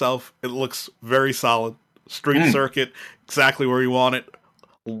event itself, it looks very solid. Street circuit, exactly where you want it.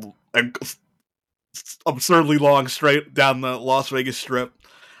 And absurdly long straight down the Las Vegas Strip.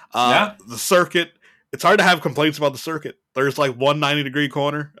 The circuit, it's hard to have complaints about the circuit. There's like one 90-degree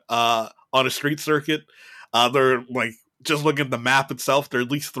corner on a street circuit. There are like just looking at the map itself, there are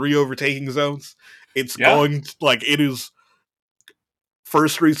at least 3 overtaking zones. It's Yeah. it is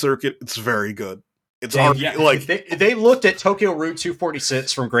first street circuit. It's very good. It's They, already like they looked at Tokyo Route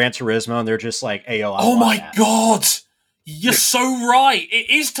 246 from Gran Turismo and they're just like, "Hey, yo, I Oh want my that." god! You're so right. It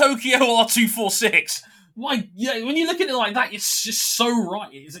is Tokyo R246. Yeah, when you look at it like that, it's just so right.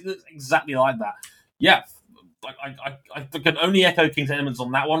 It's exactly like that. Yeah, I can only echo King sentiments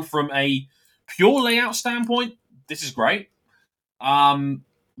on that one. From a pure layout standpoint, this is great.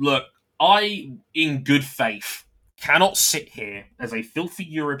 Look, I, in good faith, cannot sit here as a filthy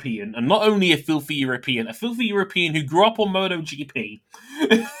European, and not only a filthy European who grew up on MotoGP.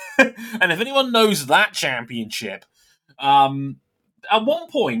 And if anyone knows that championship, at one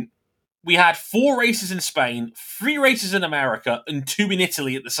point, we had 4 races in Spain, 3 races in America, and 2 in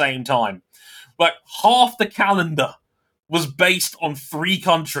Italy at the same time. Like, half the calendar was based on 3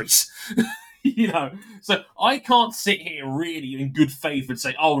 countries. So I can't sit here really in good faith and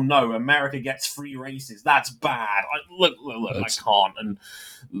say, "Oh no, America gets 3 races. That's bad." Look, I can't. And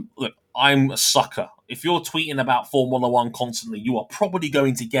look, I'm a sucker. If you're tweeting about Formula One constantly, you are probably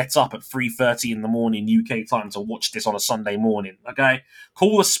going to get up at 3:30 in the morning UK time to watch this on a Sunday morning. Okay,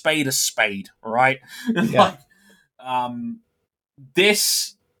 call a spade, all right? Yeah.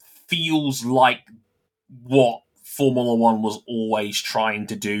 This feels like what Formula One was always trying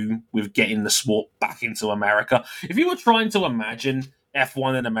to do with getting the sport back into America. If you were trying to imagine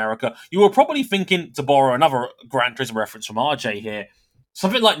F1 in America, you were probably thinking, to borrow another Gran Turismo reference from RJ here,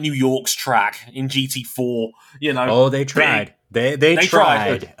 something like New York's track in GT4. Oh, they tried. They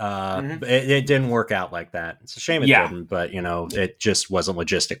tried. Mhm. It didn't work out like that. It's a shame it didn't, but it just wasn't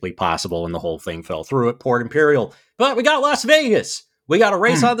logistically possible, and the whole thing fell through at Port Imperial. But we got Las Vegas. We got a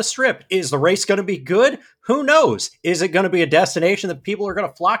race on the Strip. Is the race going to be good? Who knows? Is it going to be a destination that people are going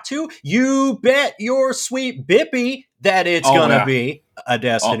to flock to? You bet your sweet bippy that it's going to be a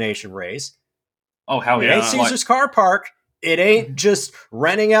destination race. Oh, hell It yeah. ain't Caesar's Car Park. It ain't just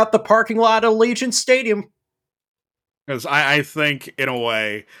renting out the parking lot of Allegiant Stadium. Because I think, in a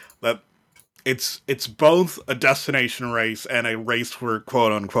way, that it's both a destination race and a race for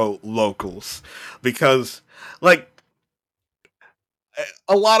quote-unquote locals. Because, like,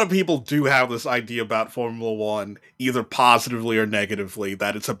 a lot of people do have this idea about Formula One, either positively or negatively,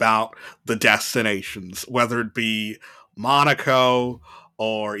 that it's about the destinations, whether it be Monaco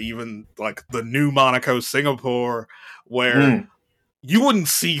or even like the new Monaco, Singapore, where you wouldn't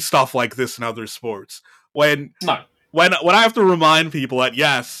see stuff like this in other sports. When I have to remind people that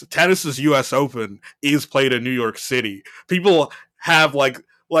yes, tennis's U.S. Open is played in New York City, people have like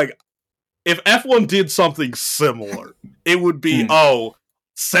if F1 did something similar, it would be,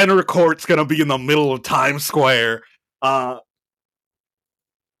 center court's gonna be in the middle of Times Square.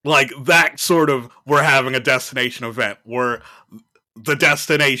 Like that sort of, we're having a destination event where the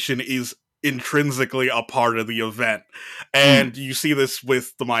destination is intrinsically a part of the event. And you see this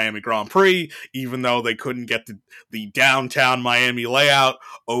with the Miami Grand Prix, even though they couldn't get the downtown Miami layout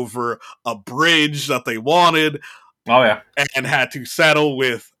over a bridge that they wanted. Oh, yeah. And had to settle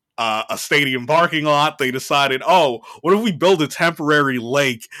with a stadium parking lot. They decided, what if we build a temporary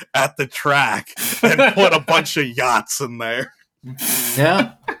lake at the track and put a bunch of yachts in there?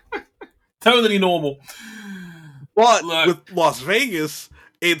 Yeah. Totally normal. But with Las Vegas,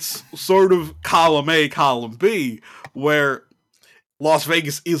 it's sort of column A, column B, where Las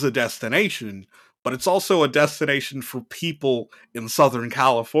Vegas is a destination, but it's also a destination for people in Southern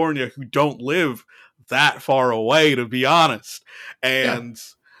California who don't live that far away, to be honest. And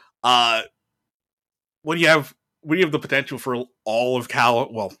when you have the potential for all of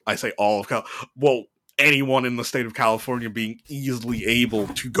anyone in the state of California being easily able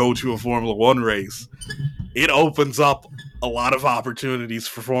to go to a Formula One race, it opens up a lot of opportunities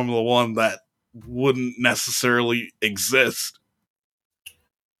for Formula One that wouldn't necessarily exist.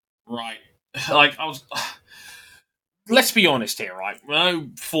 Right. Let's be honest here, right? I know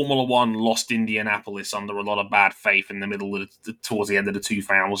Formula One lost Indianapolis under a lot of bad faith in the middle of towards the end of the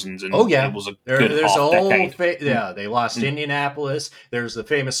 2000s, and it was a good half decade. They lost Indianapolis. There's the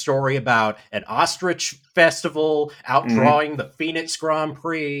famous story about an ostrich festival outdrawing the Phoenix Grand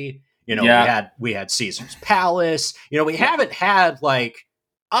Prix. We had Caesar's Palace. We haven't had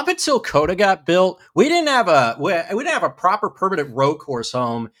up until COTA got built, we didn't have a proper permanent road course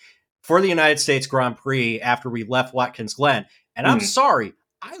home for the United States Grand Prix after we left Watkins Glen. And I'm sorry,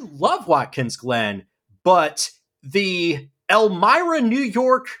 I love Watkins Glen, but the Elmira, New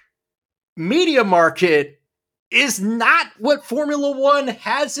York media market is not what Formula One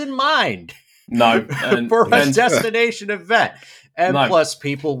has in mind. No. For a destination event. And plus,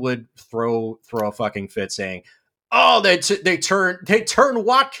 people would throw a fucking fit saying, Oh, they turn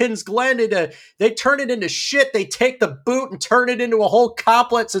Watkins Glen into shit. They take the boot and turn it into a whole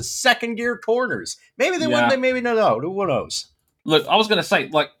complex of second gear corners. Maybe they wouldn't. They maybe no. Who knows? Look, I was going to say,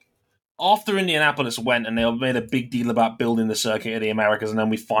 like, after Indianapolis went and they made a big deal about building the Circuit of the Americas, and then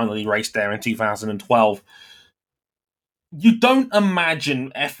we finally raced there in 2012. You don't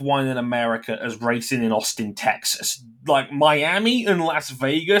imagine F1 in America as racing in Austin, Texas. Like Miami and Las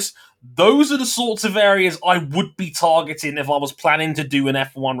Vegas, those are the sorts of areas I would be targeting if I was planning to do an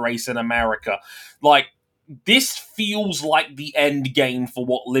F1 race in America. Like, this feels like the end game for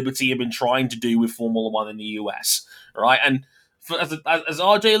what Liberty have been trying to do with Formula One in the US, right? And as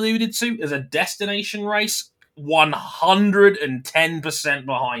RJ alluded to, as a destination race, 110%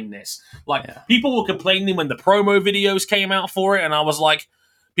 behind this. Like, people were complaining when the promo videos came out for it, and I was like,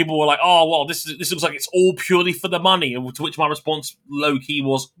 people were like, "Oh, well, this looks like it's all purely for the money." And to which my response, low key,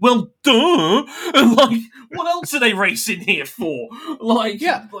 was, "Well, duh!" And like, what else are they racing here for? Like,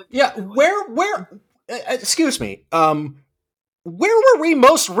 Where? Excuse me. Where were we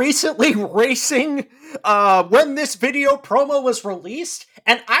most recently racing when this video promo was released?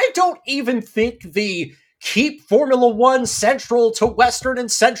 And I don't even think the keep Formula One central to Western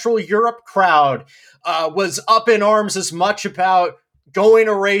and Central Europe crowd was up in arms as much about going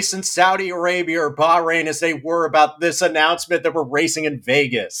to race in Saudi Arabia or Bahrain as they were about this announcement that we're racing in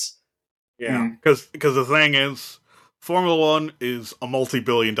Vegas. Yeah, because the thing is, Formula One is a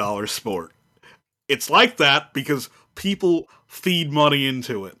multi-billion-dollar sport. It's like that because people feed money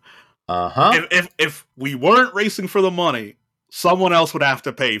into it. If we weren't racing for the money, someone else would have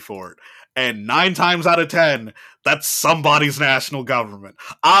to pay for it. And 9 times out of 10, that's somebody's national government.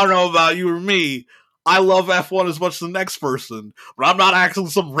 I don't know about you or me. I love F1 as much as the next person, but I'm not asking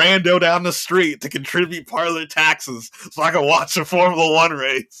some rando down the street to contribute part of their taxes so I can watch a Formula One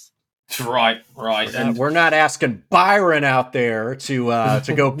race. Right. And we're not asking Byron out there to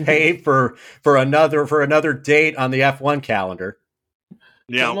go pay for another date on the F1 calendar.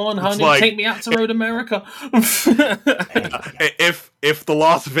 Yeah, come on, honey, take me out to Road America. If the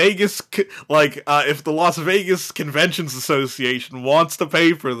Las Vegas Conventions Association wants to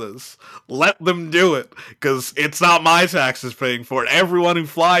pay for this, let them do it, because it's not my taxes paying for it. Everyone who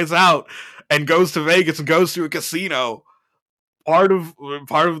flies out and goes to Vegas and goes to a casino, part of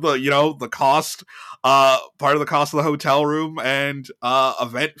the the cost, part of the cost of the hotel room and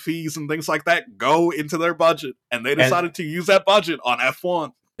event fees and things like that go into their budget, and they decided to use that budget on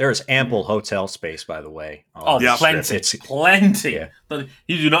F1. There's ample hotel space, by the way. Plenty. Yeah. But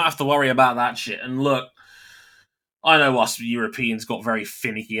you do not have to worry about that shit. And look, I know us Europeans got very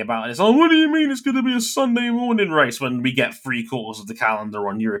finicky about this. Oh, what do you mean it's going to be a Sunday morning race when we get 3/4 of the calendar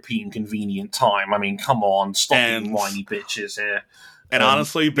on European convenient time? I mean, come on, stop being whiny bitches here. And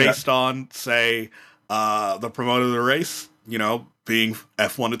honestly, based on, say, the promoter of the race, being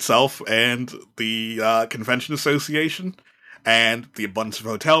F1 itself and the Convention Association, and the abundance of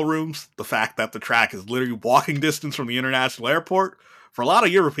hotel rooms, the fact that the track is literally walking distance from the international airport, for a lot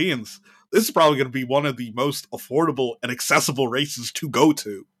of Europeans, this is probably going to be one of the most affordable and accessible races to go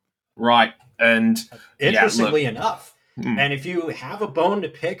to. Right. And interestingly enough, and if you have a bone to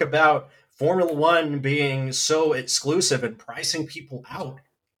pick about Formula One being so exclusive and pricing people out,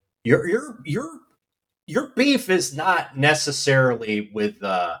 your beef is not necessarily with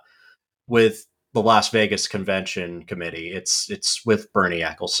the Las Vegas Convention Committee. It's with Bernie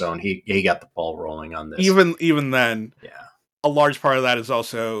Ecclestone. He got the ball rolling on this. Even then, a large part of that is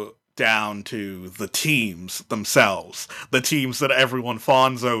also down to the teams themselves, the teams that everyone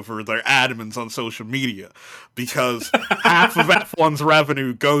fawns over, their admins on social media, because half of F1's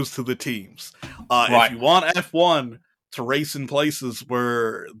revenue goes to the teams. If you want F1 to race in places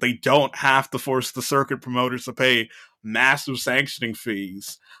where they don't have to force the circuit promoters to pay massive sanctioning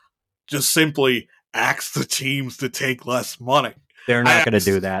fees, just simply ask the teams to take less money. They're not going to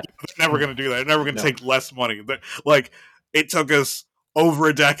do that. They're never going to do that. They're never going to take less money. Like, it took us over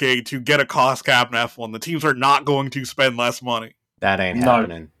a decade to get a cost cap in F1. The teams are not going to spend less money. That ain't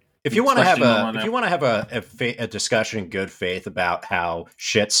happening. If you want to have a discussion in good faith about how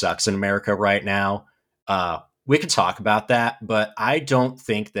shit sucks in America right now, we can talk about that. But I don't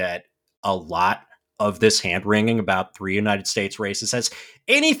think that a lot of this hand-wringing about 3 United States races has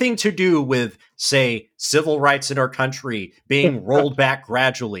anything to do with, say, civil rights in our country being rolled back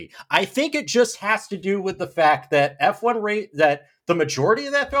gradually. I think it just has to do with the fact that that the majority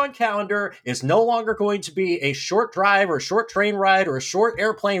of that F1 calendar is no longer going to be a short drive or a short train ride or a short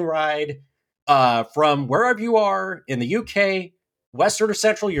airplane ride from wherever you are in the UK, Western or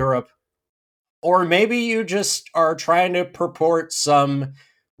Central Europe, or maybe you just are trying to purport some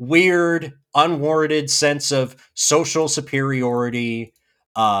weird, unwarranted sense of social superiority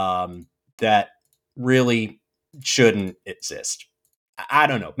that really shouldn't exist. I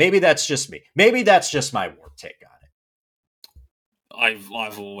don't know. Maybe that's just me. Maybe that's just my warped take on it.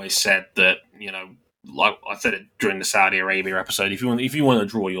 I've always said that, like I said it during the Saudi Arabia episode, if you want to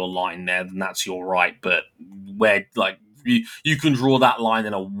draw your line there, then that's your right. But where you can draw that line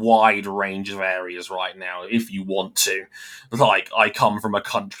in a wide range of areas right now if you want to. Like, I come from a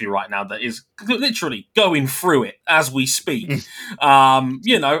country right now that is literally going through it as we speak. Our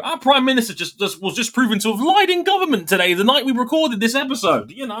Prime Minister was just proven to have lied in government today, the night we recorded this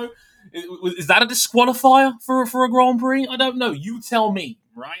episode. Is that a disqualifier for a Grand Prix? I don't know. You tell me,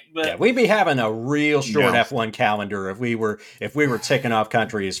 right? But yeah, we'd be having a real short F1 calendar if we were ticking off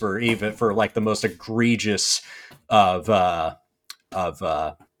countries for like the most egregious of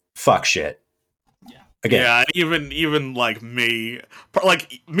fuck shit. Yeah. Again. Yeah, even like me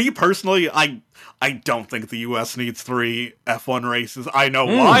personally, I don't think the US needs 3 F1 races. I know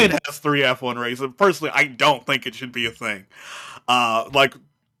why it has 3 F1 races. Personally, I don't think it should be a thing. Like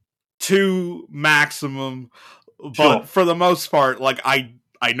 2 maximum, but sure. For the most part, like I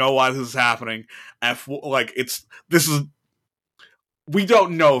know why this is happening. We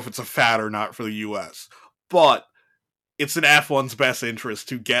don't know if it's a fad or not for the US, but it's in F1's best interest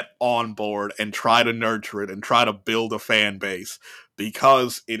to get on board and try to nurture it and try to build a fan base,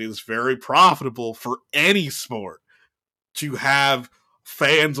 because it is very profitable for any sport to have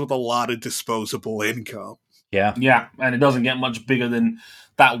fans with a lot of disposable income. Yeah, and it doesn't get much bigger than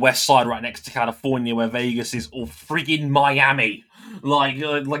that west side right next to California, where Vegas is, or friggin' Miami.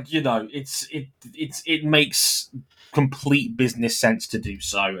 It makes complete business sense to do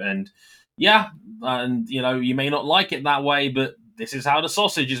so, and you may not like it that way, but this is how the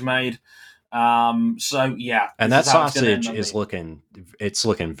sausage is made. So yeah, and that sausage is looking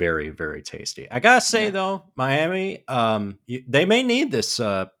very, very tasty. I gotta say though, Miami, they may need this.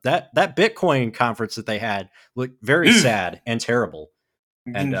 That Bitcoin conference that they had looked very sad and terrible.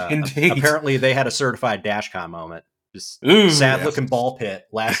 And apparently they had a certified DashCon moment. Just sad looking ball pit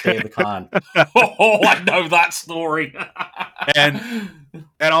last day of the con. I know that story. and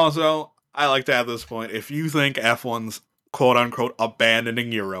also, I like to add this point: if you think F1's quote unquote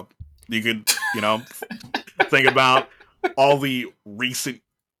abandoning Europe, you could, think about all the recent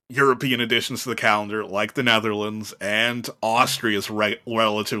European additions to the calendar, like the Netherlands and Austria's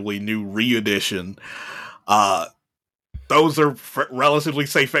relatively new re-edition. Those are relatively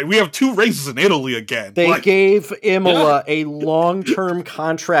safe. We have 2 races in Italy again. They gave Imola a long-term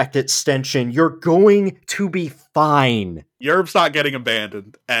contract extension. You're going to be fine. Europe's not getting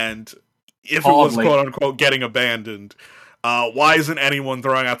abandoned, and if it was quote-unquote getting abandoned, why isn't anyone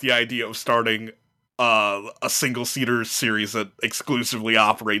throwing out the idea of starting a single-seater series that exclusively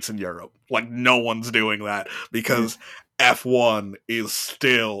operates in Europe? Like, no one's doing that, because F1 is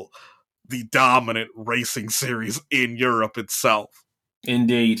still the dominant racing series in Europe itself.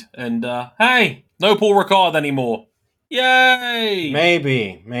 Indeed. And, hey, no Paul Ricard anymore. Yay!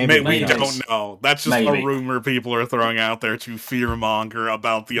 Maybe. We don't know. That's just a rumor people are throwing out there to fearmonger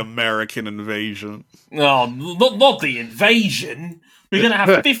about the American invasion. Oh, not the invasion. We're gonna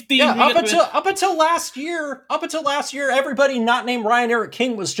have 50. Up until last year, everybody not named Ryan Eric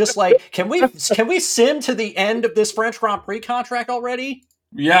King was just like, can we sim to the end of this French Grand Prix contract already?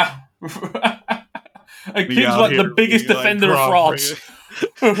 Yeah. And King's like the biggest defender of France.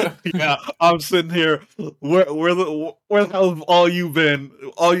 Yeah, I'm sitting here. Where the hell have all you been?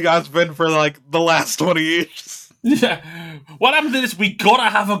 All you guys been for like the last 20 years? Yeah. What happened to this? We gotta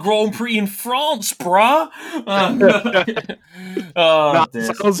have a Grand Prix in France, bruh. I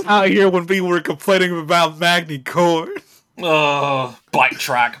was out here when people were complaining about Magny-Cours. Bike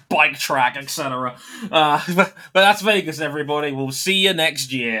track, etc. But that's Vegas, everybody. We'll see you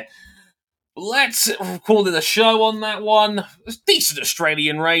next year. Let's call it a show on that one. A decent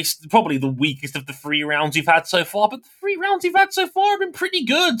Australian race. Probably the weakest of the 3 rounds we've had so far, but the 3 rounds we've had so far have been pretty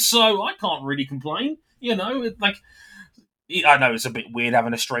good, so I can't really complain. I know it's a bit weird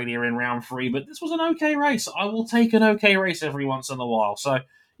having Australia in round 3, but this was an okay race. I will take an okay race every once in a while. So,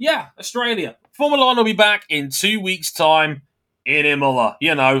 yeah, Australia. Formula 1 will be back in 2 weeks' time in Imola.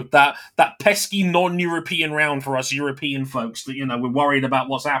 That pesky non-European round for us European folks that, we're worried about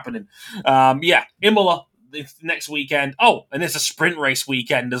what's happening. Imola next weekend. Oh, and it's a sprint race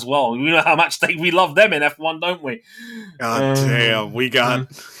weekend as well. We know how much we love them in F1, don't we? God damn, we got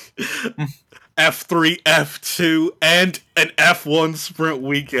F3, F2, and an F1 sprint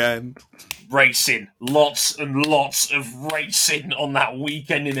weekend. racing. Lots and lots of racing on that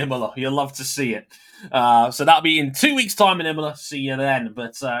weekend in Imola. You'll love to see it. So that'll be in 2 weeks' time in Imola. See you then.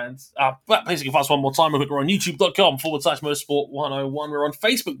 But basically, if that's one more time, we're on youtube.com/motorsport101. We're on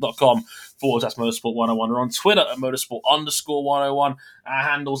facebook.com/motorsport101. We're on Twitter at motorsport_101. Our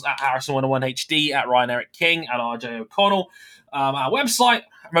handles at Harrison101HD, at Ryan Eric King, at RJ O'Connell. Our website,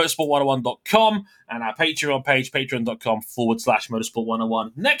 motorsport101.com, and our Patreon page,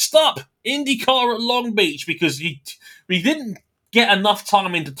 patreon.com/motorsport101. Next up, IndyCar at Long Beach, because we didn't get enough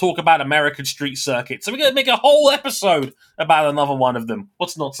time in to talk about American street circuits. So we're going to make a whole episode about another one of them.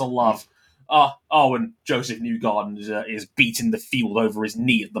 What's not to love? And Joseph Newgarden is beating the field over his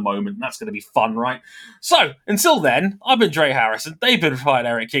knee at the moment. That's going to be fun, right? So, until then, I've been Dre Harrison. They've been Ryan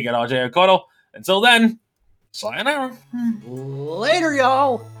Eric King and RJ O'Connell. Until then, sayonara. Later,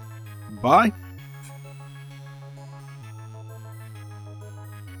 y'all. Bye.